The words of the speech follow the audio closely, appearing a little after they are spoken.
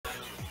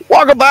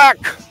Welcome back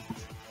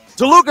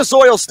to Lucas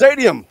Oil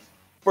Stadium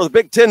for the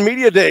Big Ten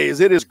Media Days.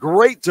 It is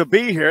great to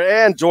be here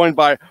and joined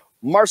by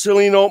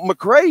Marcelino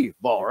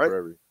McCrary-Ball, right?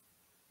 McCrary.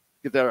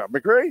 Get that right.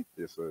 McCrary?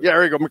 Yes, sir. Yeah,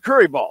 there you go.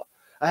 McCrary-Ball.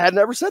 I had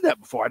never said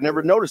that before. I'd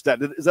never noticed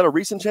that. Is that a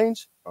recent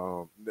change?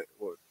 Well,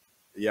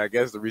 yeah, I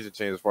guess the recent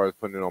change as far as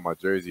putting it on my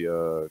jersey,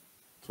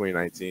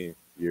 2019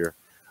 year.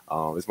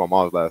 It's my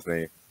mom's last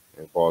name,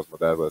 and Ball's my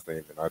dad's last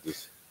name, and I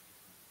just.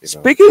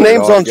 Speaking of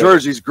names on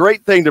jerseys,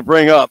 great thing to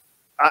bring up.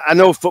 I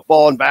know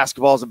football and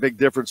basketball is a big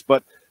difference,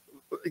 but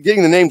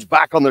getting the names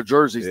back on their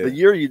jerseys, the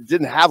year you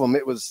didn't have them,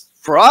 it was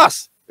for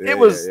us. It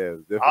was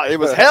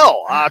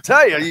hell. I'll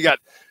tell you, you got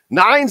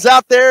 9s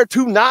out there,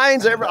 2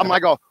 9s. I'm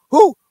like, oh,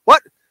 who?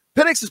 What?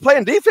 Penix is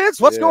playing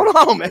defense? What's going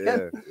on,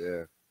 man?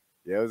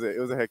 Yeah. It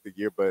was a hectic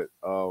year, but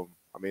I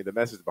mean, the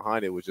message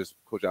behind it was just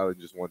Coach Allen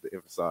just wanted to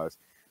emphasize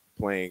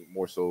playing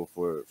more so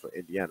for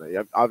Indiana.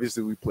 Yeah,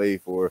 obviously, we play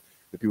for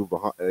the people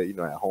behind,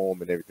 at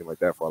home and everything like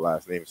that for our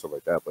last name and stuff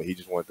like that. But he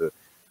just wanted to,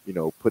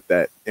 put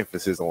that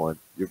emphasis on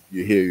you're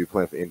here, you're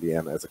playing for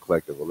Indiana as a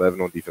collective. 11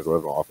 on defense,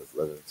 11 on offense,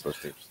 11 on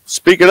special teams.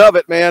 Speaking of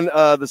it, man,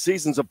 the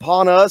season's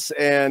upon us,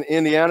 and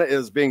Indiana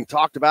is being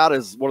talked about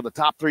as one of the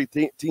top 3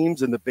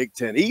 teams in the Big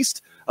Ten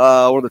East,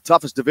 one of the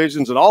toughest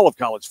divisions in all of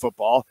college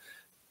football.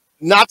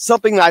 Not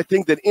something that I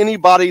think that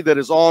anybody that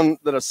is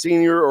a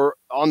senior or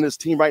on this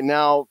team right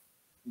now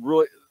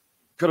really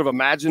could have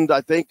imagined,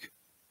 I think,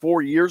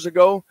 4 years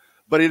ago.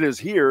 But it is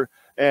here,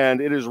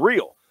 and it is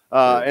real.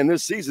 And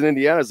this season,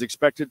 Indiana is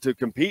expected to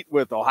compete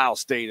with Ohio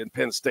State and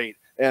Penn State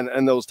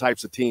and those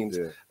types of teams.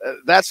 Yeah.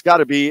 That's got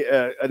to be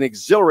an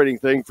exhilarating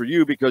thing for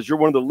you because you're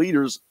one of the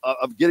leaders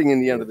of getting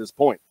Indiana to this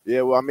point.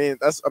 Yeah, well,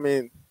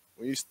 when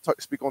you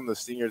speak on the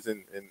seniors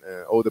and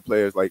older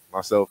players like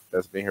myself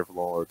that's been here for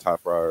long, or Ty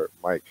Fryer,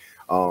 Mike,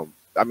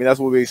 that's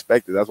what we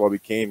expected. That's why we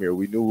came here.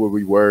 We knew where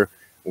we were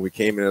when we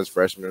came in as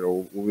freshmen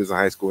or when we was in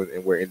high school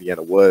and where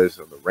Indiana was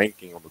on the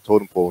ranking, on the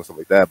totem pole and stuff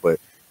like that. But,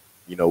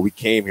 we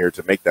came here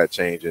to make that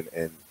change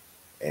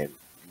and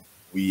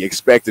we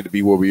expected to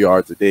be where we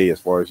are today as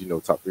far as,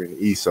 top 3 in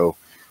the East. So,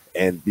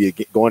 and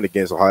going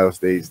against Ohio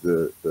State's,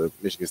 the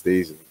Michigan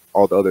State's and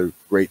all the other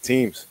great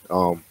teams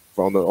on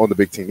the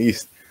Big Ten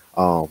East.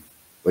 But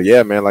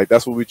yeah, man, like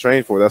that's what we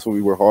trained for. That's what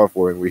we worked hard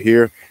for. And we're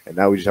here. And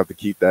now we just have to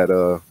keep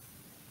that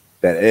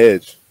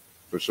edge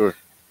for sure.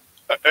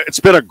 It's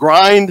been a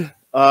grind.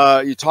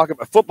 You talk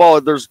about football,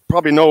 there's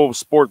probably no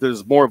sport that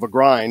is more of a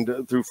grind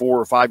through 4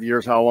 or 5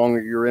 years, how long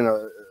you're in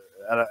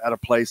at a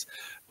place.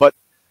 But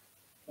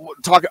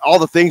talk all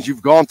the things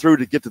you've gone through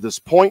to get to this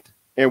point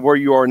and where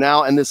you are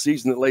now and this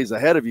season that lays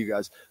ahead of you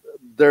guys.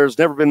 There's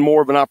never been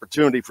more of an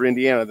opportunity for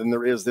Indiana than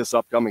there is this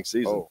upcoming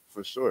season. Oh,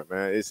 for sure,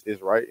 man. It's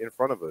right in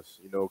front of us.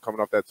 Coming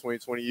off that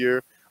 2020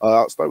 year,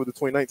 I'll start with the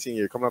 2019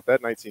 year. Coming off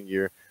that 19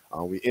 year,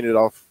 we ended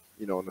off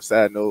on a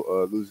sad note,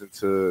 losing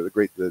to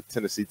the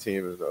Tennessee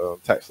team in the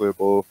Marcelino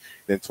Bowl.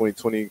 Then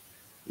 2020,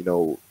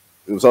 it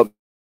was ups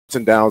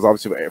and downs,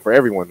 obviously, for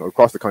everyone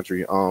across the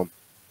country.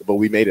 But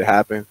we made it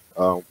happen.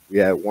 We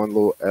had one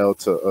little L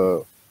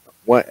to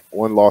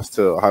one loss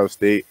to Ohio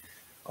State,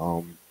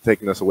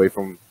 taking us away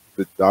from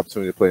the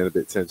opportunity to play in the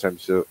Big Ten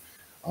championship.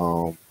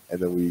 And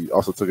then we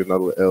also took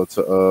another L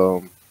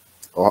to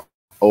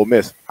Ole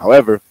Miss.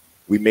 However,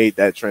 we made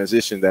that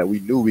transition that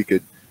we knew we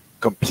could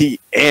compete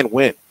and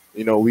win.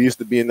 We used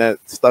to be in that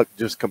stuck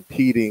just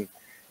competing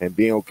and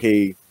being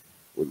okay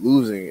with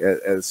losing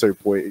at a certain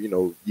point,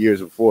 years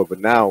before. But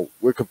now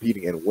we're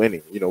competing and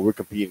winning. We're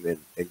competing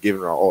and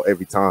giving our all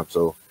every time.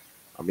 So,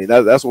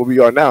 that's what we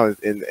are now.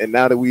 And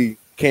now that we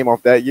came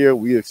off that year,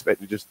 we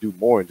expect to just do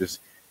more and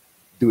just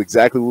do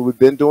exactly what we've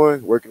been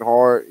doing, working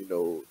hard,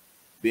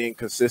 being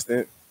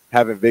consistent,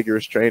 having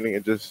vigorous training,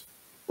 and just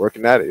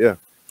working at it, yeah.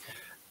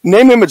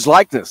 Name, image,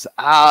 likeness.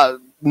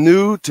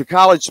 New to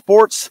college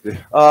sports.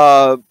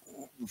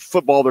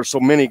 Football, there's so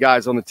many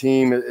guys on the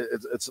team.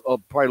 It's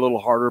probably a little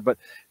harder, but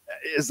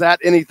is that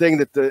anything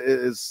that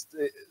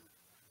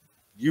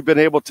you've been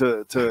able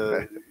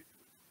to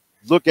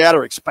look at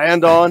or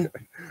expand on?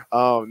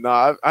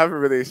 No, I haven't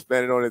really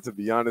expanded on it, to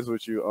be honest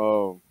with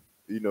you.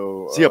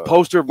 See a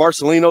poster of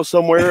Marcelino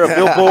somewhere, a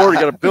billboard?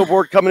 You got a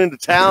billboard coming into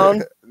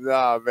town?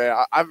 Nah,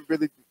 man, I haven't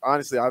really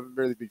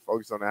been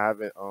focused on it. I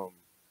haven't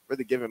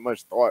really given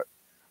much thought.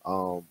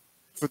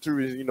 For 2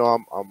 reasons,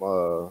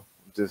 I'm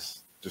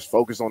just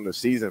focus on the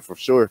season for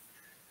sure.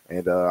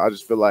 And I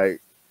just feel like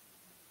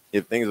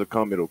if things will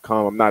come, it'll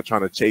come. I'm not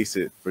trying to chase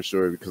it for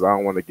sure because I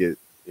don't want to get,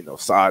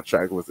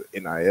 sidetracked with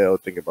NIL,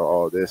 thinking about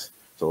all this.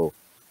 So,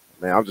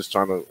 man, I'm just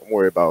trying to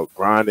worry about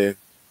grinding,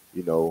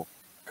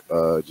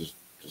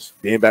 just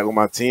being back with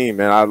my team,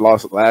 man. I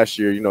lost last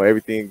year.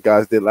 Everything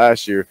guys did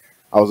last year,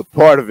 I was a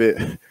part of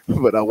it,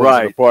 but I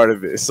wasn't a part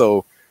of it.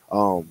 So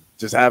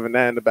just having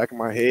that in the back of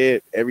my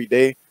head every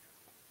day,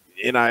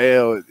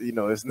 NIL,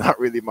 it's not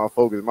really my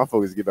focus. My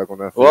focus is to get back on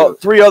that field. Well,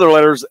 3 other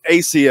letters,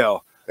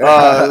 ACL.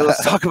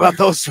 Let's talk about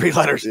those 3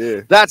 letters.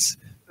 Yeah. That's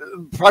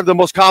probably the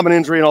most common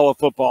injury in all of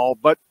football.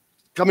 But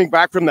coming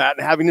back from that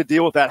and having to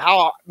deal with that,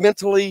 how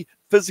mentally,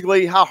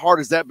 physically? How hard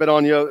has that been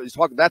on you?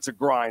 That's a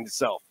grind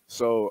itself.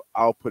 So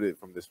I'll put it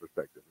from this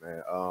perspective,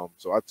 man.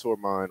 So I tore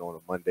mine on a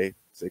Monday.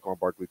 Saquon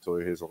Barkley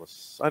tore his on a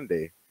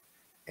Sunday,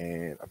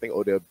 and I think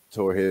Odell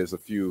tore his a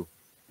few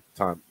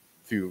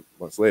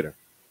months later.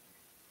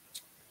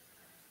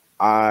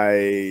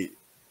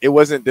 It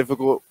wasn't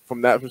difficult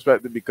from that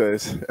perspective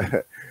because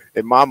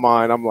in my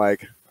mind, I'm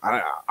like,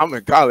 I'm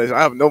in college.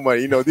 I have no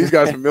money. You know, these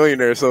guys are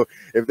millionaires. So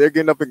if they're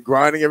getting up and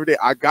grinding every day,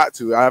 I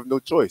have no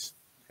choice.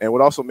 And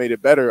what also made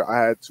it better,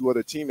 I had two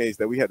other teammates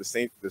that we had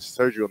the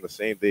surgery on the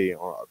same day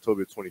on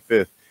October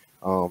 25th.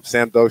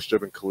 Sam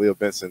Dugstrip and Khalil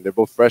Benson. They're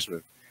both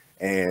freshmen.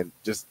 And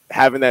just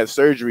having that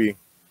surgery,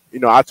 you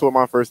know, I tore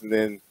mine first, and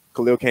then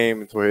Khalil came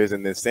and tore his,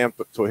 and then Sam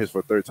tore his for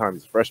a third time.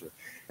 He's a freshman.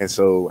 And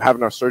so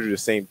having our surgery the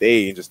same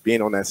day and just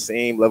being on that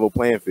same level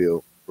playing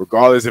field,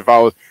 regardless if I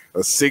was a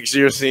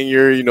 6-year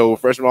senior, you know,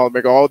 freshman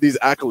All-American, all these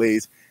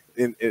accolades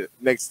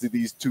next to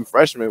these two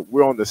freshmen,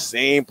 we're on the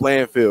same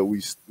playing field.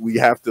 We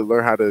have to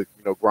learn how to,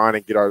 you know, grind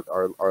and get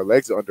our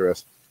legs under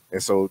us.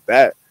 And so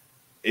that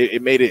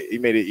it made it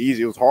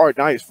easy. It was hard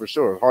nights for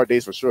sure, hard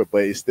days for sure,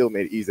 but it still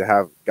made it easy to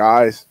have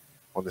guys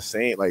on the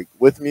same, like,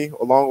 with me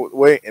along the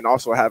way, and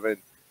also having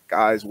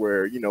guys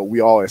where, you know, we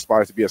all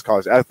aspire to be as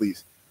college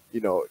athletes.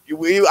 You know,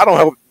 I don't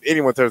help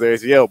anyone tear their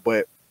ACL,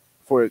 but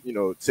for, you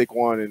know,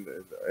 Saquon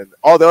and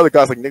all the other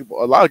guys, like Nick,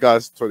 a lot of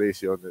guys tore the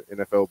ACL in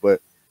the NFL,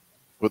 but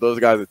for those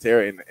guys that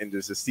tear it and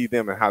just to see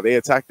them and how they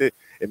attacked it,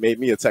 it made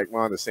me attack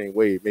mine the same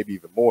way, maybe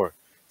even more,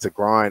 to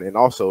grind. And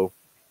also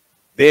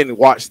then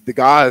watch the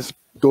guys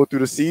go through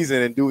the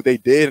season and do what they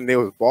did, and they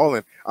was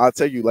balling. I'll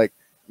tell you, like,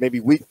 maybe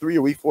week 3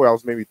 or week 4, I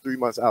was maybe 3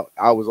 months out.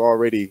 I was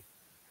already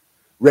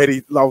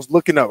ready. I was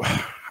looking up,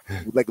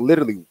 like,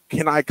 literally,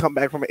 can I come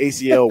back from an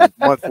ACL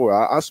month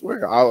 4? I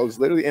swear, I was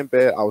literally in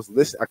bed. I was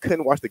listening. I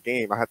couldn't watch the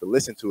game. I had to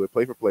listen to it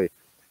play for play.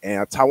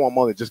 And Tywan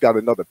Mullen just got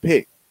another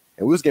pick,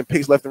 and we was getting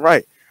picks left and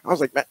right. I was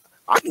like, man,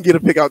 I can get a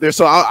pick out there.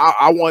 So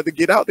I wanted to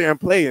get out there and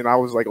play. And I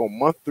was like on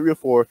month 3 or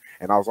 4,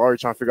 and I was already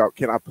trying to figure out,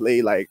 can I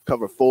play like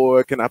cover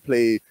 4? Can I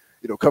play,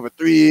 you know, cover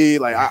 3?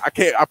 Like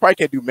I probably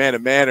can't do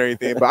man-to-man or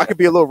anything, but I could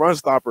be a little run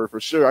stopper for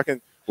sure. I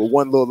can with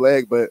one little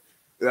leg, but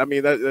I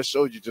mean, that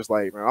showed you just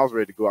like, man, I was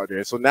ready to go out there.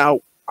 And so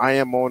now I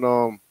am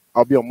on,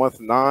 I'll be on month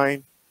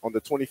 9 on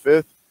the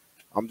 25th.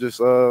 I'm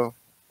just, I'm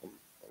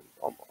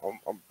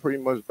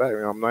pretty much back.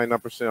 I'm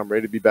 99%. I'm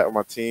ready to be back with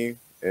my team,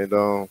 and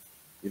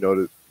you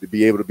know, to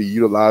be able to be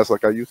utilized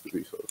like I used to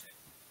be. So,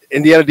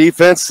 Indiana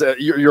defense,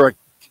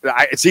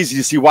 it's easy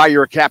to see why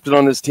you're a captain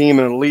on this team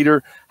and a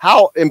leader.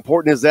 How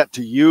important is that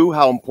to you?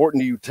 How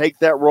important do you take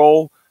that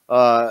role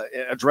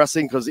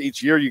addressing? Because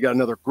each year you got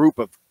another group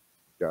of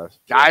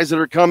guys that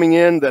are coming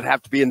in that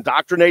have to be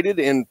indoctrinated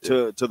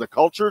into to the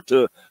culture,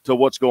 to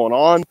what's going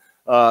on,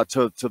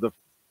 to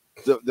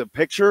the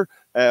picture,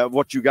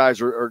 what you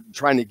guys are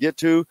trying to get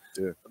to.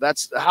 Yeah.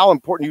 That's how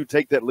important you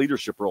take that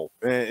leadership role.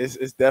 Man,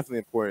 it's definitely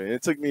important.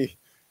 It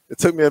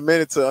took me a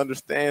minute to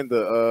understand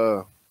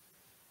the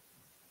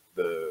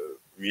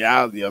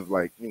reality of,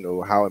 like, you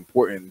know, how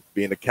important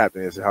being a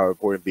captain is, how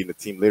important being a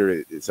team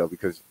leader itself,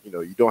 because, you know,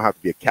 you don't have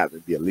to be a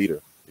captain to be a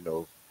leader.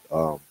 You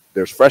know,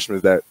 there's freshmen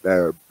that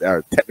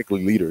are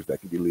technically leaders, that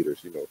can be leaders,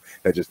 you know,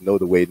 that just know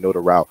the way, know the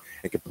route,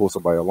 and can pull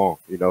somebody along,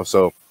 you know.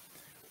 So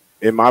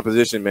in my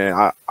position,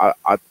 man,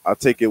 I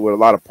take it with a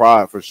lot of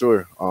pride for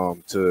sure,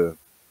 to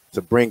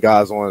bring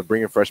guys on,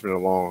 bringing freshmen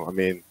along. I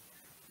mean,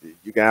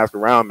 you can ask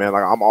around, man.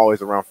 Like, I'm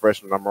always around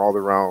freshmen. I'm all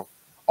around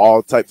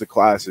all types of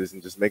classes,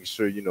 and just making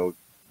sure, you know,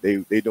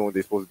 they doing what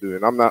they're supposed to do.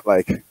 And I'm not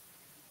like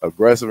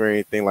aggressive or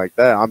anything like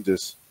that.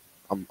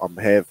 I'm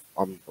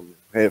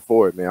head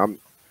forward, man.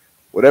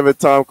 Whatever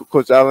time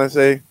Coach Allen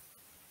say,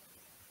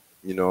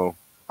 you know,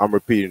 I'm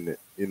repeating it.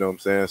 You know what I'm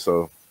saying?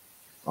 So,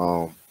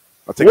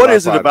 what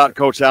is it about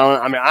Coach Allen?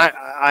 I mean,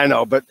 I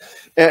know, but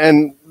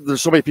and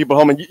there's so many people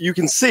home, and you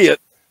can see it,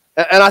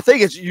 and I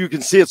think you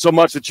can see it so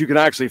much that you can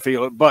actually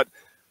feel it. But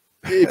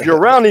if you're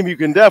around him, you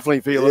can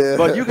definitely feel it.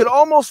 But you can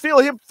almost feel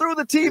him through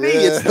the TV.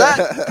 It's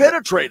that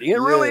penetrating. It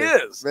really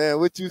is, man.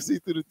 What you see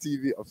through the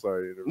TV. I'm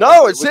sorry.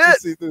 No, it's what you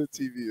see through the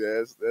TV,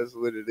 man. That's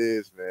what it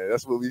is, man.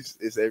 That's what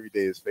it's every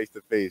day. It's face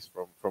to face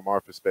from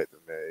our perspective,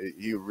 man.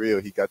 He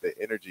real. He got the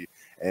energy,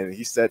 and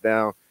he sat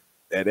down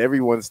at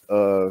everyone's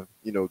you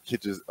know,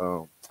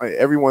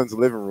 everyone's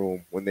living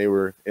room when they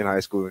were in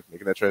high school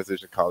making that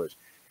transition to college.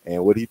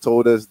 And what he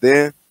told us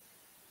then,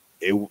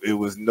 it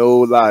was no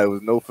lie, it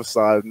was no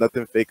facade,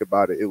 nothing fake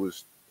about it. It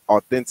was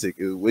authentic.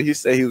 It was what he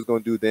said he was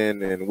going to do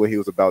then, and what he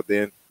was about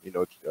then, you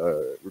know,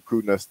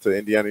 recruiting us to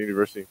Indiana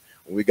University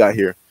when we got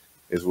here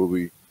is what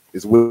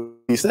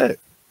he said.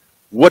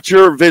 What's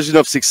your vision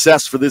of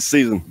success for this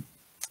season?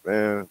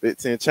 Man, Big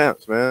Ten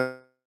champs, man.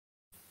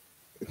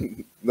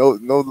 No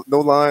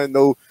line,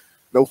 no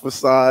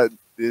facade.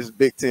 Is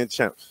Big Ten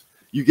champs.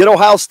 You get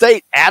Ohio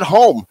State at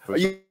home.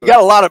 You got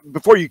a lot of,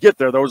 before you get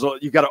there.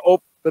 You got to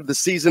open the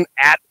season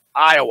at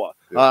Iowa.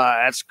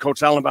 Yeah. That's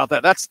Coach Allen about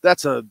that.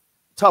 That's a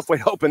tough way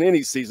to open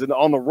any season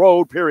on the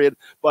road, period.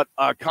 But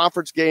a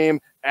conference game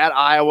at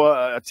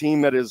Iowa, a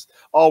team that is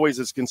always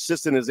as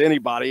consistent as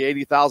anybody,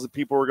 80,000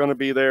 people are going to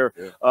be there.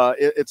 Yeah.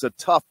 It's a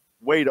tough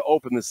way to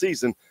open the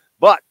season,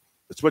 but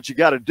it's what you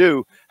got to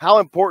do. How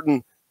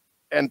important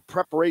and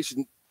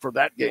preparation for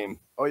that game?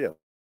 Oh, yeah.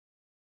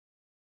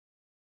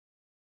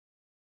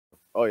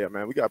 Oh, yeah,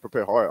 man. We got to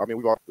prepare hard. I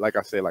mean, like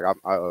I said, like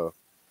I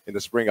in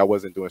the spring, I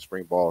wasn't doing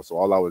spring ball. So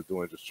all I was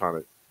doing just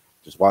trying to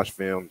just watch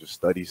film, just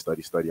study,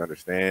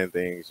 understand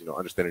things, you know,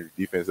 understanding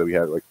the defense that we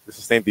had. Like, it's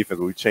the same defense,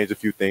 but we changed a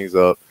few things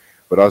up.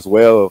 But as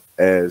well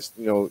as,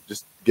 you know,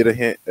 just get a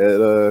hint at,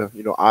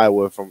 you know,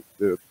 Iowa from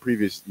the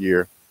previous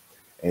year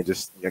and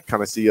just, you know,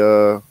 kind of see,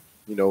 you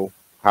know,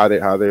 how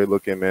they're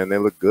looking, man. They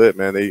look good,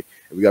 man. We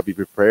got to be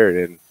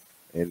prepared.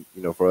 And,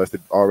 you know, for us to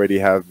already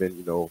have been,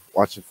 you know,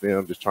 watching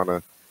film, just trying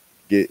to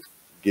get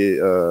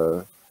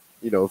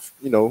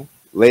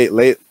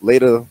lay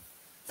the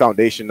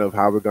foundation of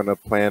how we're gonna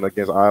plan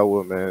against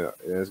Iowa, man.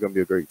 And it's gonna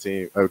be a great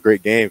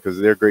game because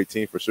they're a great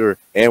team for sure.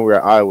 And we're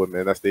at Iowa,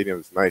 man. That stadium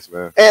is nice,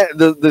 man. And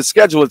the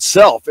schedule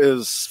itself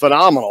is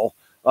phenomenal.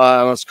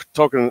 I was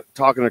talking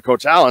to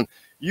Coach Allen.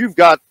 You've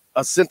got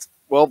a sense.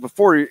 Well,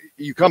 before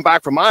you come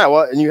back from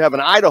Iowa, and you have an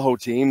Idaho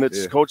team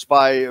that's coached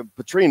by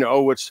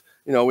Petrino, which,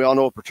 you know, we all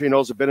know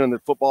Petrinos have been in the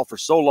football for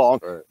so long.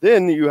 Right.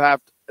 Then you have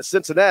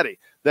Cincinnati.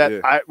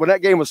 When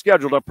that game was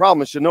scheduled, I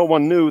promise you, no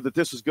one knew that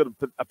this was going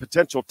to a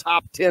potential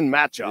top 10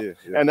 matchup,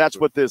 and that's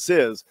what this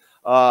is.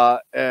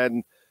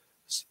 And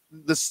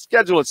the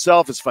schedule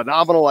itself is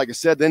phenomenal. Like I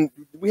said, then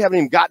we haven't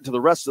even gotten to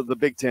the rest of the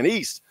Big Ten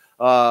East.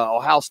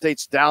 Ohio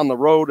State's down the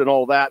road and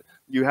all that.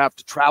 You have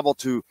to travel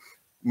to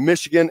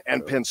Michigan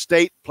and Penn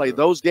State, play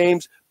those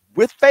games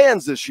with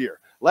fans this year.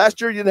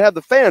 Last year, you didn't have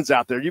the fans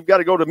out there. You've got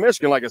to go to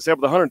Michigan, like I said,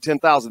 with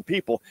 110,000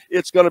 people.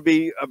 It's going to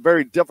be a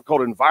very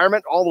difficult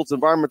environment. All those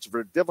environments are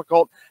very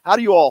difficult. How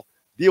do you all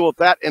deal with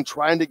that and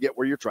trying to get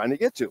where you're trying to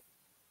get to?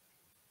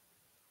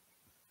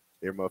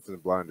 Earmuffs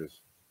and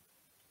blinders.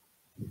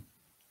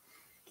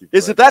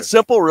 Is it that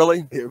simple,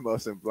 really?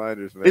 Earmuffs and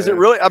blinders, man. Is it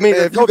really? I mean,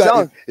 man, if you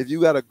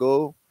got to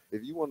go,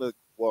 if you want to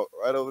walk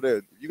right over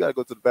there, you got to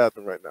go to the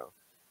bathroom right now.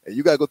 And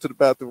you got to go to the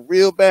bathroom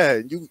real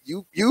bad. You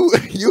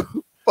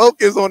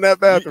focus on that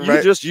bathroom, you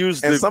right? Just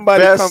use and the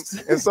somebody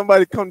best.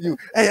 somebody come to you,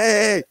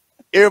 hey,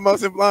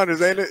 earmuffs and blinders,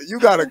 ain't it? You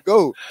gotta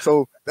go.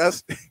 So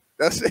that's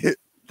it.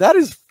 That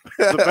is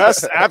the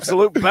best,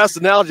 absolute best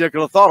analogy I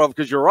could have thought of,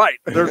 because you're right.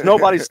 There's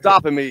nobody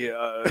stopping me,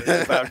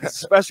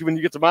 especially when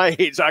you get to my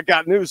age. I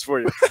got news for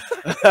you.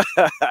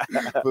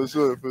 For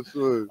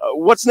sure.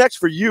 What's next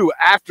for you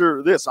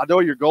after this? I know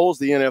your goal is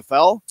the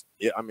NFL.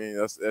 Yeah, I mean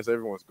that's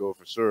everyone's goal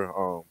for sure.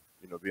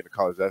 You know, being a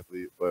college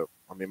athlete, but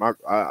I mean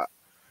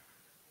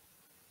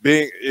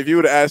if you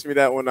would have asked me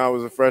that when I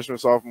was a freshman,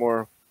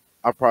 sophomore,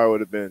 I probably would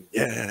have been,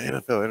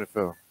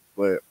 NFL.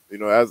 But, you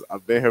know, as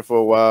I've been here for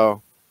a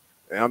while,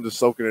 and I'm just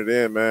soaking it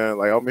in, man.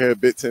 Like, I'm here at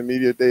B1G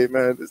Media Days,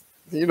 man.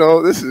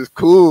 This is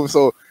cool.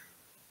 So,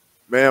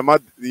 man, my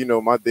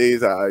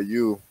days at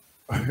IU,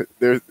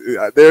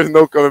 there's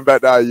no coming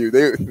back to IU.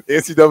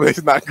 NCAA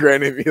is not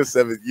granting me a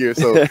 7th year.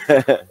 So,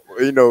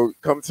 you know,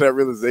 coming to that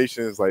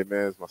realization is like,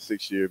 man, it's my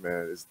 6th year,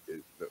 man.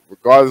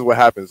 Regardless of what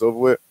happens over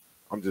with,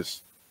 I'm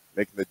just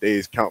making the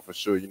days count for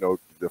sure. You know,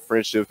 the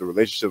friendships, the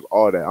relationships,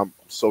 all that. I'm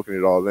soaking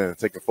it all in,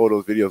 taking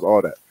photos, videos,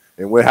 all that.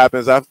 And what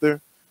happens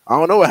after? I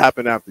don't know what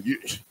happened after. You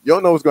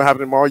don't know what's going to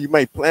happen tomorrow. You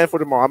may plan for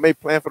tomorrow. I may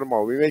plan for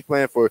tomorrow. We may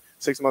plan for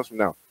 6 months from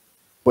now.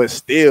 But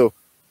still,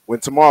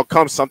 when tomorrow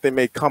comes, something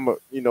may come,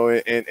 you know,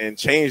 and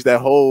change that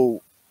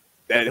whole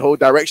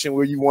direction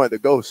where you want to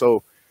go.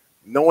 So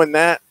knowing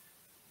that,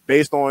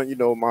 based on, you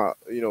know, my,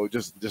 you know,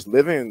 just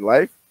living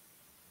life,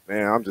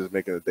 man, I'm just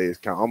making the days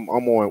count. I'm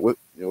on what,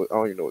 you know, I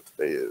don't even know what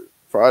today is.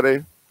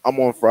 Friday. I'm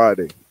on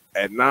Friday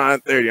at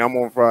 9:30. I'm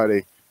on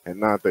Friday at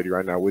 9:30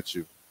 right now with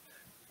you.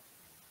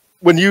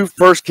 When you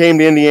first came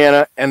to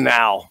Indiana and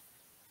now,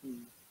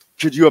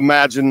 could you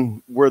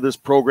imagine where this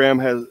program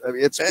has? I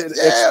mean,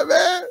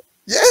 man.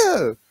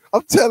 Yeah,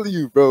 I'm telling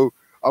you, bro.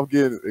 I'm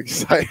getting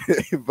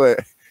excited. But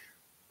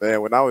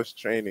man, when I was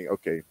training,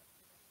 okay,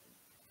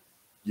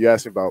 you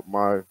asked me about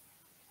my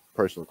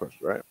personal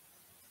question, right?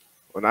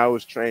 When I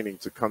was training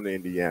to come to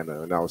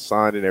Indiana and I was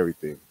signed and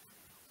everything,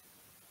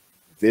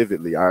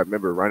 vividly, I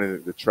remember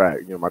running the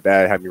track. You know, my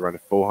dad had me running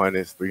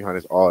 400s,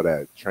 300s, all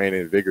that,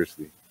 training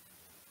vigorously.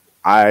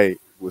 I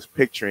was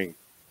picturing,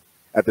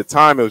 at the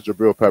time, it was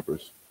Jabril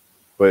Peppers.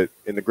 But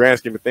in the grand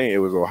scheme of things, it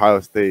was Ohio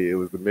State, it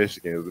was the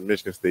Michigan, it was the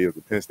Michigan State, it was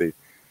the Penn State.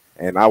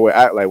 And I would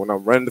act like, when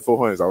I'm running the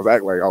 400s, I was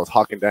acting like I was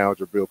hawking down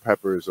Jabril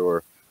Peppers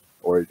or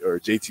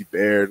JT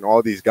Baird and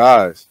all these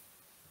guys.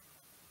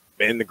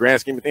 In the grand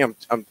scheme of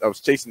things, I was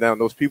chasing down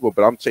those people,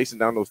 but I'm chasing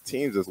down those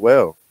teams as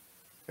well.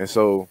 And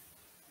so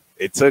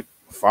it took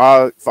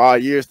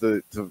five years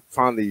to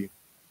finally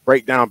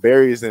break down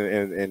barriers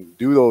and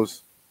do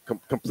those,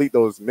 complete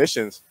those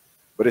missions,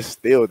 but it's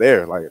still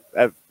there. Like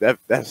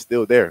that's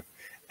still there.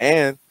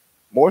 And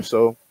more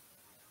so,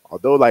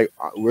 although like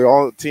we're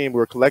all a team,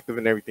 we're a collective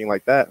and everything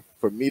like that,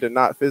 for me to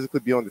not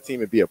physically be on the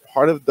team and be a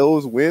part of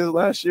those wins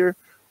last year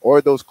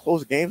or those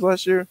close games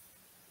last year,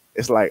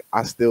 it's like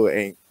I still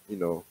ain't, you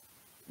know,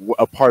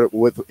 a part of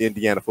with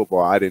Indiana football.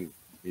 I didn't,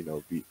 you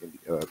know, beat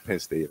Penn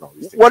State and all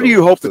these things. What do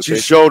you hope that you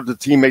showed the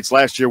teammates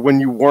last year when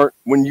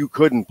you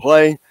couldn't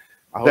play?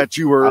 I hope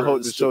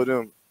to show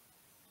them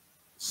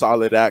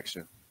solid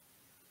action.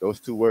 Those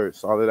two words,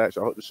 solid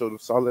action. I hope to show them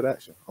solid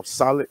action. I'm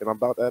solid and I'm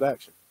about that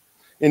action.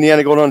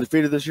 Indiana going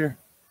undefeated this year?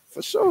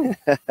 For sure.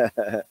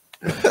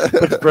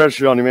 Put the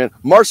pressure on you, man.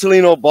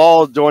 Marcelino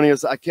Ball joining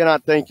us. I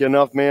cannot thank you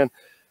enough, man.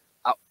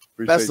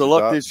 Best of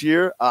luck this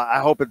year.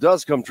 I hope it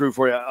does come true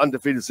for you.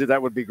 Undefeated,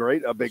 that would be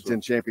great. A Big Ten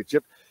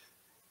championship.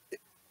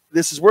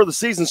 This is where the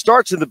season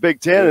starts in the Big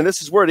Ten, and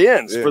this is where it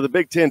ends for the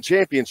Big Ten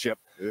championship.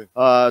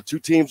 Yeah. Two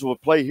teams will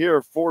play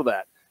here for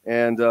that,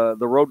 and the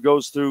road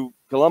goes through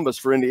Columbus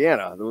for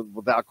Indiana,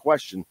 without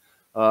question.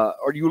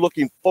 Are you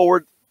looking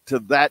forward to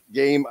that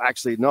game?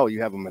 Actually, no,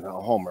 you have them at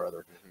home,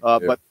 rather.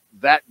 But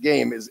that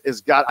game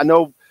is got. I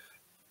know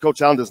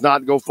Coach Allen does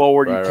not go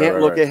forward. You can't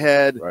look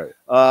ahead, and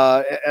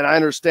I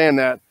understand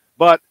that.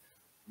 But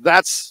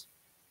that's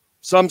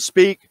some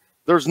speak.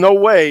 There's no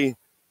way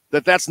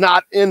that's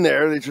not in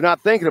there, that you're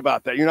not thinking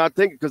about that. You're not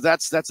thinking, because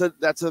that's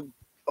a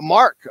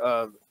mark.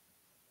 I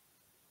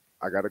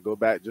got to go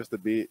back just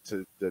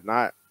to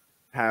not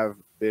have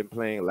been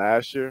playing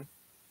last year.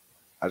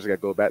 I just got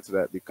to go back to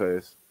that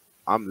because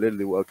I'm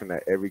literally looking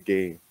at every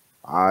game,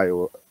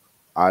 Iowa,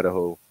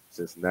 Idaho,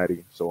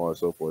 Cincinnati, so on and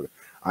so forth.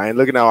 I ain't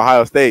looking at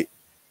Ohio State,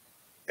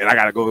 and I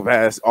got to go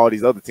past all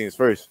these other teams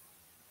first.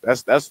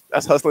 That's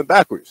hustling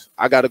backwards.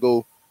 I got to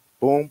go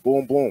boom,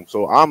 boom, boom.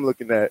 So I'm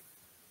looking at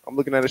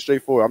it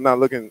straightforward. I'm not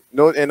looking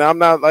and I'm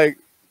not like,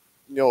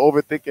 you know,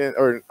 overthinking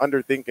or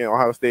underthinking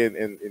Ohio State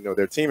and you know,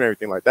 their team and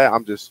everything like that.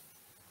 I'm just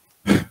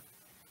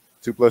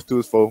 2 + 2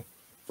 is 4.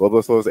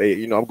 4 + 4 is 8.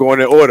 You know, I'm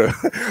going in order.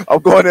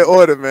 I'm going in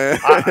order, man.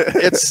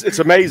 It's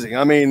amazing.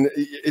 I mean,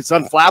 it's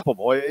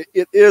unflappable.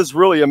 It is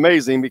really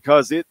amazing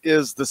because it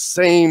is the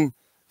same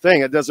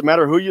thing. It doesn't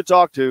matter who you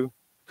talk to,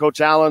 Coach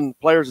Allen,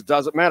 players, it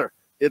doesn't matter.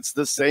 It's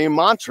the same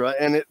mantra,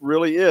 and it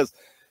really is.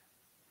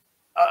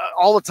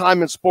 All the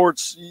time in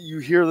sports, you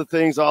hear the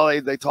things,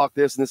 they talk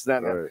this and this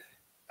and that. Right.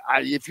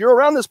 If you're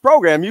around this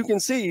program, you can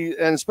see,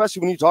 and especially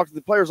when you talk to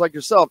the players like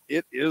yourself,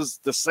 it is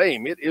the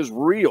same. It is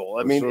real.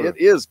 I mean, it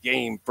is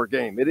game for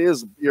game. It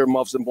is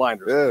earmuffs and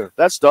blinders. Yeah.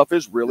 That stuff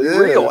is really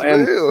real.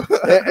 And real.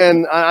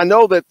 And I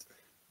know that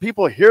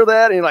people hear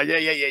that and you're like,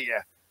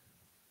 yeah.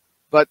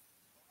 But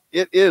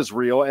it is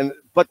real.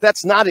 But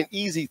that's not an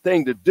easy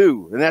thing to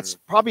do. And that's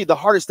probably the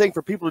hardest thing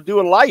for people to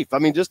do in life. I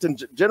mean, just in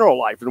general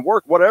life and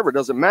work, whatever, it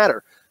doesn't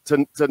matter.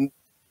 To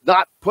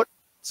not put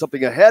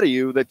something ahead of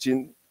you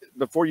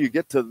before you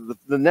get to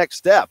the next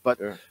step. But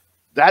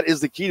that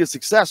is the key to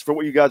success for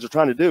what you guys are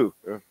trying to do.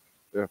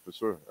 Yeah, for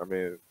sure. I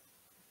mean,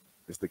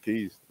 it's the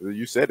keys.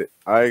 You said it.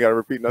 I ain't got to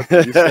repeat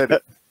nothing. You said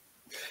it.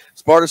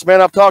 Smartest man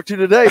I've talked to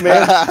today,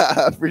 man.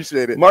 I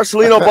appreciate it.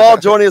 Marcelino Ball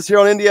joining us here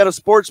on Indiana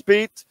Sports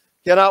Beat.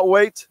 Cannot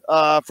wait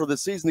for the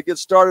season to get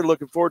started.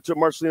 Looking forward to it.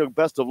 Marcelino,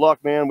 best of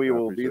luck, man. We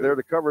will be there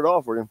to cover it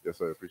all for you. Yes,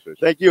 sir. Appreciate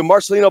you. Thank you.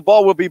 Marcelino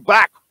Ball will be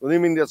back with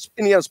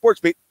Indiana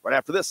Sports Beat right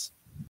after this.